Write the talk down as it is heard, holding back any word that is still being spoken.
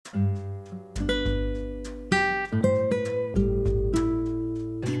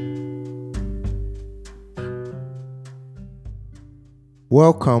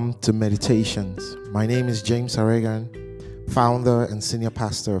Welcome to Meditations. My name is James Aregan, founder and senior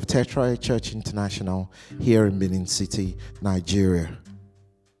pastor of Tetra Church International here in Benin City, Nigeria.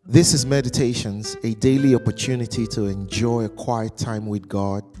 This is Meditations, a daily opportunity to enjoy a quiet time with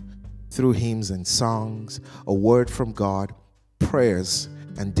God through hymns and songs, a word from God, prayers,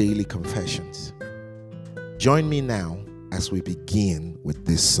 and daily confessions. Join me now as we begin with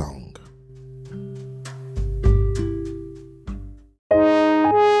this song.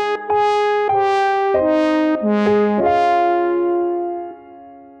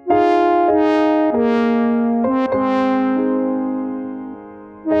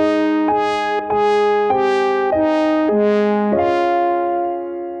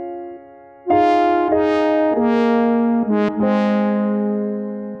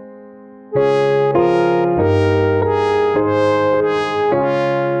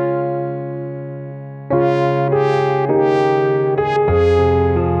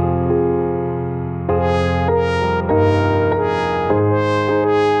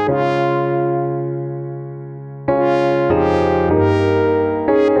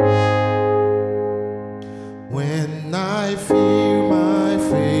 When I fear my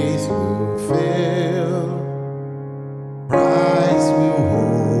faith will fail, Christ will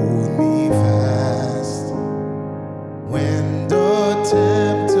hold me fast. When the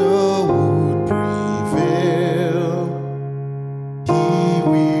tempter would prevail, he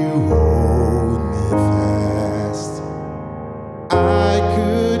will hold me fast. I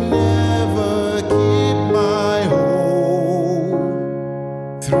could never keep my hold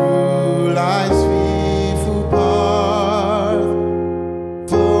through life's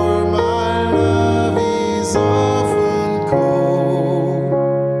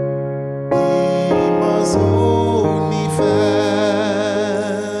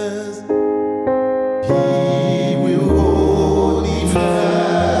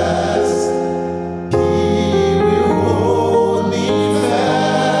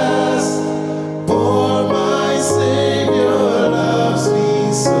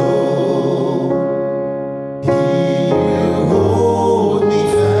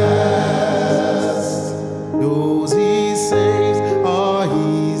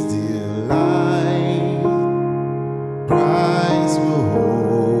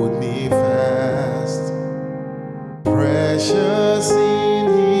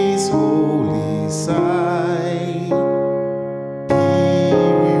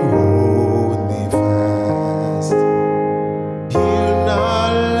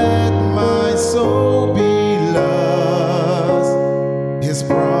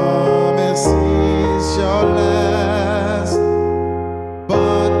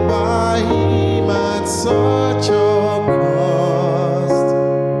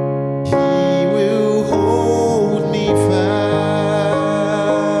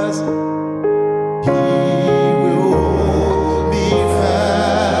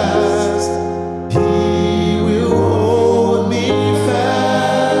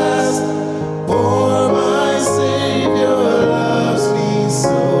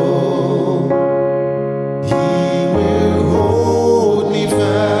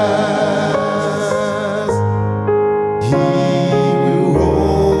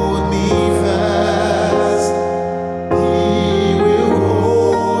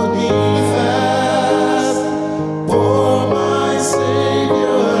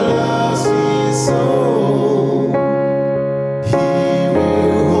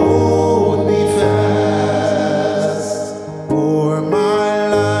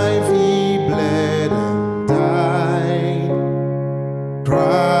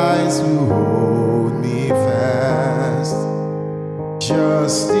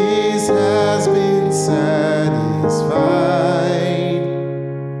justice has been satisfied.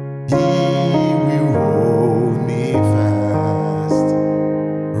 He will hold me fast,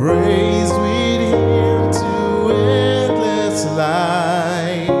 raised with him to endless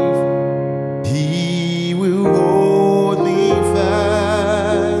life. He will hold me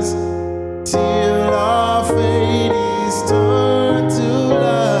fast till our fate is turned to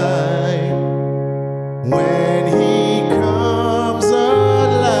light. When he comes at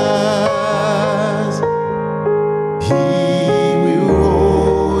last,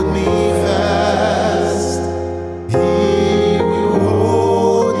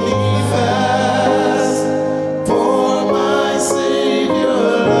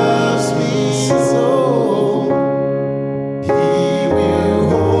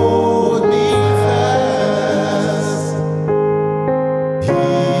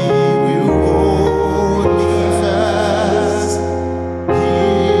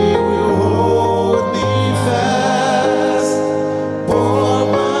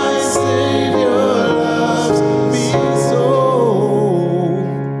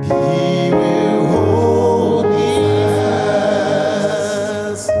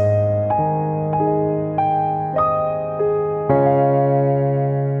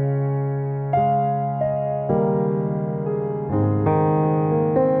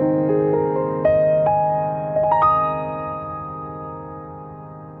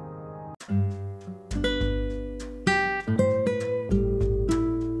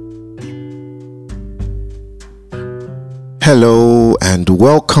 Hello and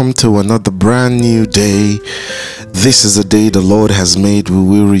welcome to another brand new day. This is the day the Lord has made. We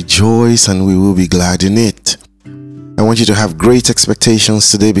will rejoice and we will be glad in it. I want you to have great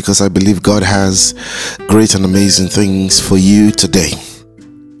expectations today because I believe God has great and amazing things for you today.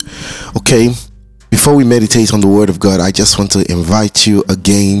 Okay, before we meditate on the Word of God, I just want to invite you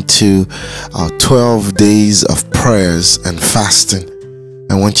again to our 12 days of prayers and fasting.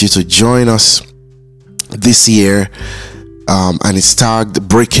 I want you to join us this year. And it's tagged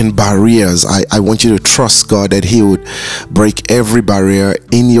breaking barriers. I want you to trust God that He would break every barrier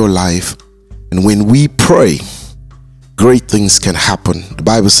in your life. And when we pray, great things can happen. The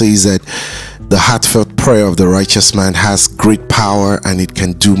Bible says that the heartfelt prayer of the righteous man has great power and it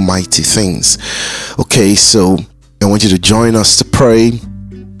can do mighty things. Okay, so I want you to join us to pray.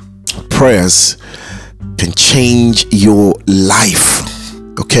 Prayers can change your life.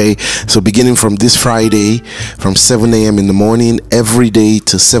 Okay, so beginning from this Friday, from 7 a.m. in the morning, every day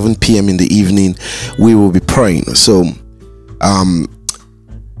to 7 p.m. in the evening, we will be praying. So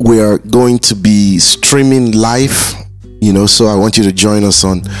we are going to be streaming live, so I want you to join us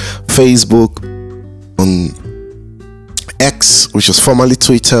on Facebook, on X, which was formerly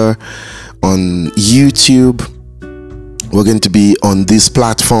Twitter, on YouTube. We're going to be on this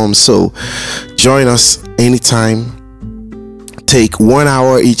platform, so join us anytime. Take 1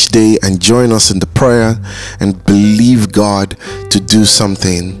 hour each day and join us in the prayer and believe God to do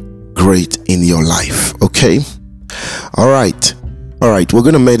something great in your life. Okay? All right. We're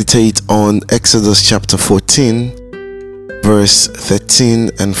going to meditate on Exodus chapter 14, verse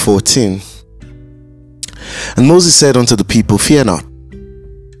 13 and 14. And Moses said unto the people, "Fear not.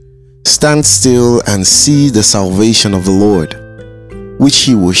 Stand still and see the salvation of the Lord, which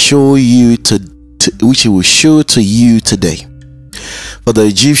he will show to you today. For the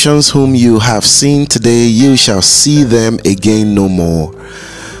Egyptians whom you have seen today, you shall see them again no more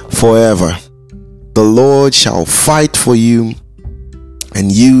forever. The Lord shall fight for you,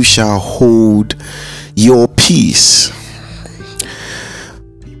 and you shall hold your peace."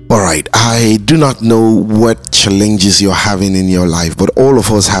 All right, I do not know what challenges you're having in your life, but all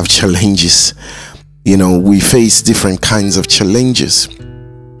of us have challenges. We face different kinds of challenges.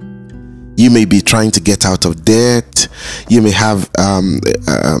 You may be trying to get out of debt. You may have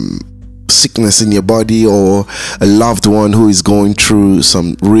sickness in your body, or a loved one who is going through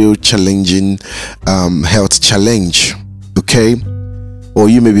some real challenging health challenge. Okay, or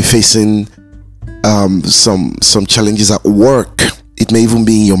you may be facing some challenges at work. It may even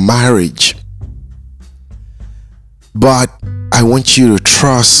be in your marriage. But I want you to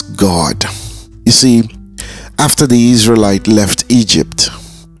trust God. You see, after the Israelites left Egypt,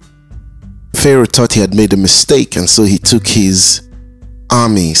 Pharaoh thought he had made a mistake, and so he took his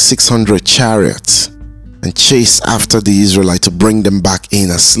army, 600 chariots, and chased after the Israelites to bring them back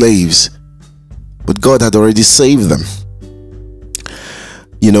in as slaves. But God had already saved them.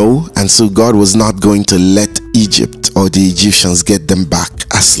 And so God was not going to let Egypt or the Egyptians get them back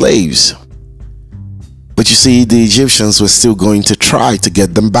as slaves. But you see, the Egyptians were still going to try to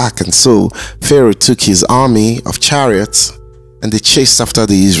get them back, and so Pharaoh took his army of chariots and they chased after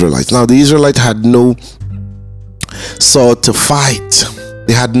the Israelites. Now, the Israelites had no sword to fight.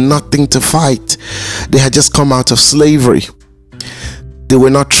 They had nothing to fight. They had just come out of slavery. They were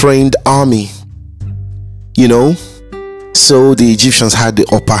not trained army, So the Egyptians had the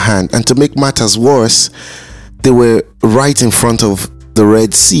upper hand. And to make matters worse, they were right in front of the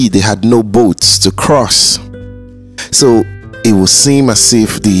Red Sea. They had no boats to cross. So it would seem as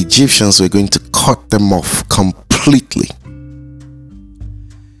if the Egyptians were going to cut them off completely.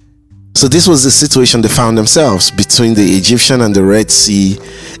 So this was the situation they found themselves between the Egyptian and the Red Sea.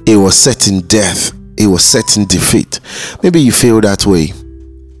 It was set in death. It was set in defeat. Maybe you feel that way.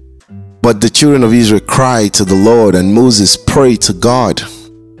 But the children of Israel cried to the Lord, and Moses prayed to God.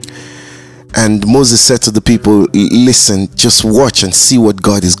 And Moses said to the people, "Listen, just watch and see what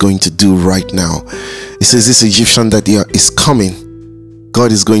God is going to do right now." He says, this Egyptian that is coming,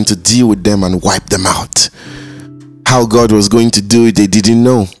 God is going to deal with them and wipe them out. How God was going to do it, they didn't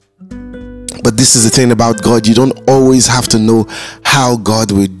know. But this is the thing about God. You don't always have to know how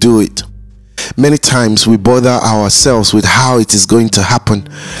God will do it. Many times we bother ourselves with how it is going to happen.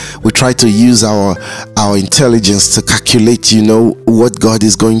 We try to use our intelligence to calculate, what God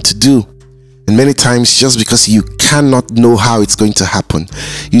is going to do. And many times, just because you cannot know how it's going to happen,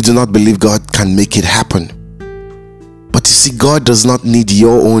 you do not believe God can make it happen. But you see, God does not need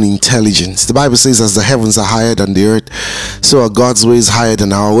your own intelligence. The Bible says, as the heavens are higher than the earth, so are God's ways higher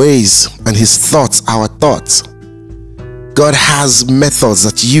than our ways, and his thoughts our thoughts. God has methods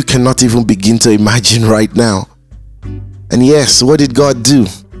that you cannot even begin to imagine right now. And yes, what did God do?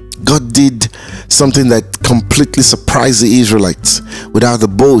 God did something that completely surprised the Israelites. Without the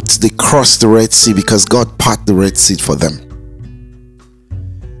boat, they crossed the Red Sea because God parted the Red Sea for them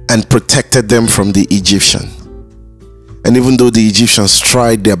and protected them from the Egyptian. And even though the Egyptians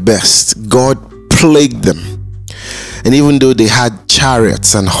tried their best, God plagued them. And even though they had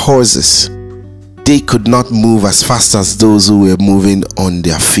chariots and horses, they could not move as fast as those who were moving on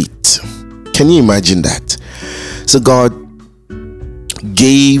their feet. Can you imagine that? So God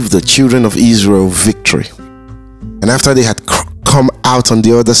gave the children of Israel victory. And after they had come out on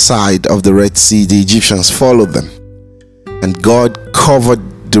the other side of the Red Sea, the Egyptians followed them. And God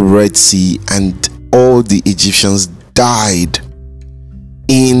covered the Red Sea, and all the Egyptians died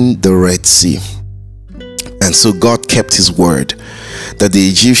in the Red Sea. And so God kept his word that the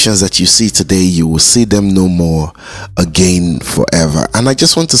Egyptians that you see today, you will see them no more again forever. And I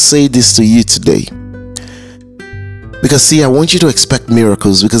just want to say this to you today, because see, I want you to expect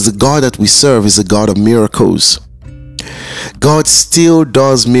miracles, because the God that we serve is a God of miracles. God still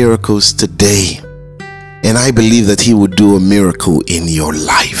does miracles today, and I believe that he would do a miracle in your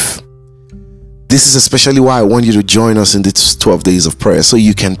life. This is especially why I want you to join us in these 12 days of prayer, so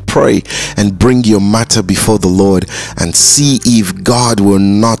you can pray and bring your matter before the Lord and see if God will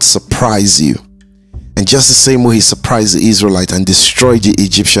not surprise you. And just the same way he surprised the Israelite and destroyed the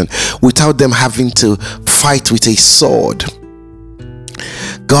Egyptian without them having to fight with a sword,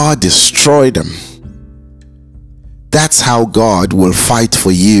 God destroyed them. That's how God will fight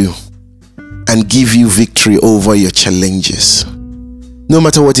for you and give you victory over your challenges. No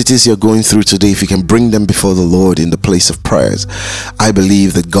matter what it is you're going through today, if you can bring them before the Lord in the place of prayers, I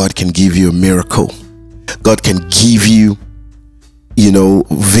believe that God can give you a miracle. God can give you,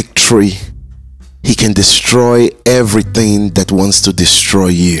 victory. He can destroy everything that wants to destroy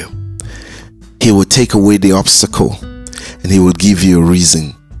you. He will take away the obstacle, and he will give you a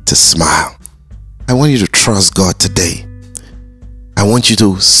reason to smile. I want you to trust God today. I want you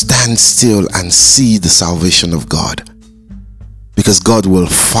to stand still and see the salvation of God, because God will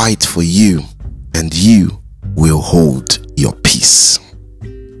fight for you and you will hold your peace.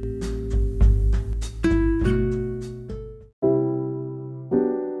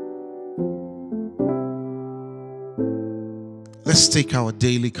 Let's take our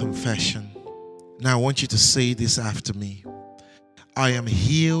daily confession. Now I want you to say this after me. I am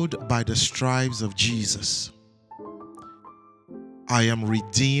healed by the stripes of Jesus. I am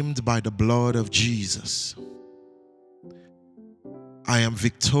redeemed by the blood of Jesus. I am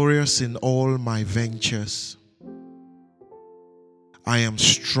victorious in all my ventures. I am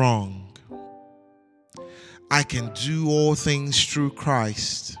strong. I can do all things through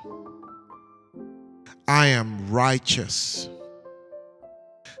Christ. I am righteous.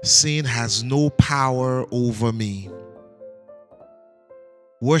 Sin has no power over me.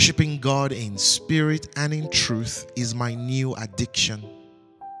 Worshiping God in spirit and in truth is my new addiction.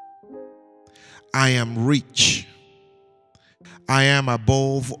 I am rich. I am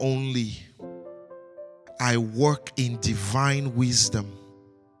above only. I work in divine wisdom.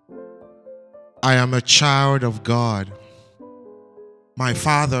 I am a child of God. My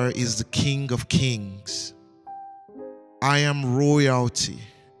Father is the King of Kings. I am royalty.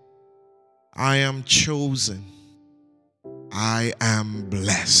 I am chosen. I am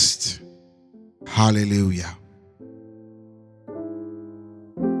blessed. Hallelujah.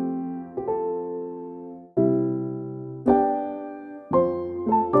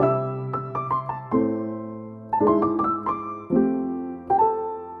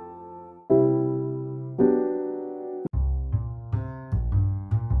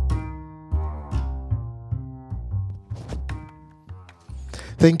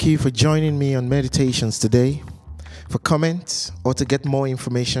 Thank you for joining me on Meditations today. For comments or to get more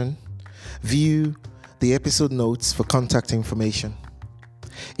information, view the episode notes for contact information.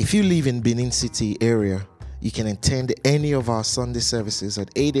 If you live in Benin City area, you can attend any of our Sunday services at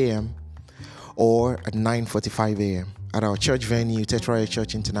 8 a.m. or at 9:45 a.m. at our church venue, Tetraya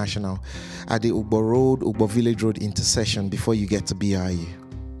Church International, at the Ugbo Village Road intersection before you get to BIU.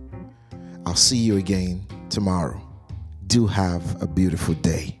 I'll see you again tomorrow. Do have a beautiful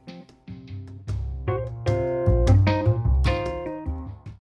day.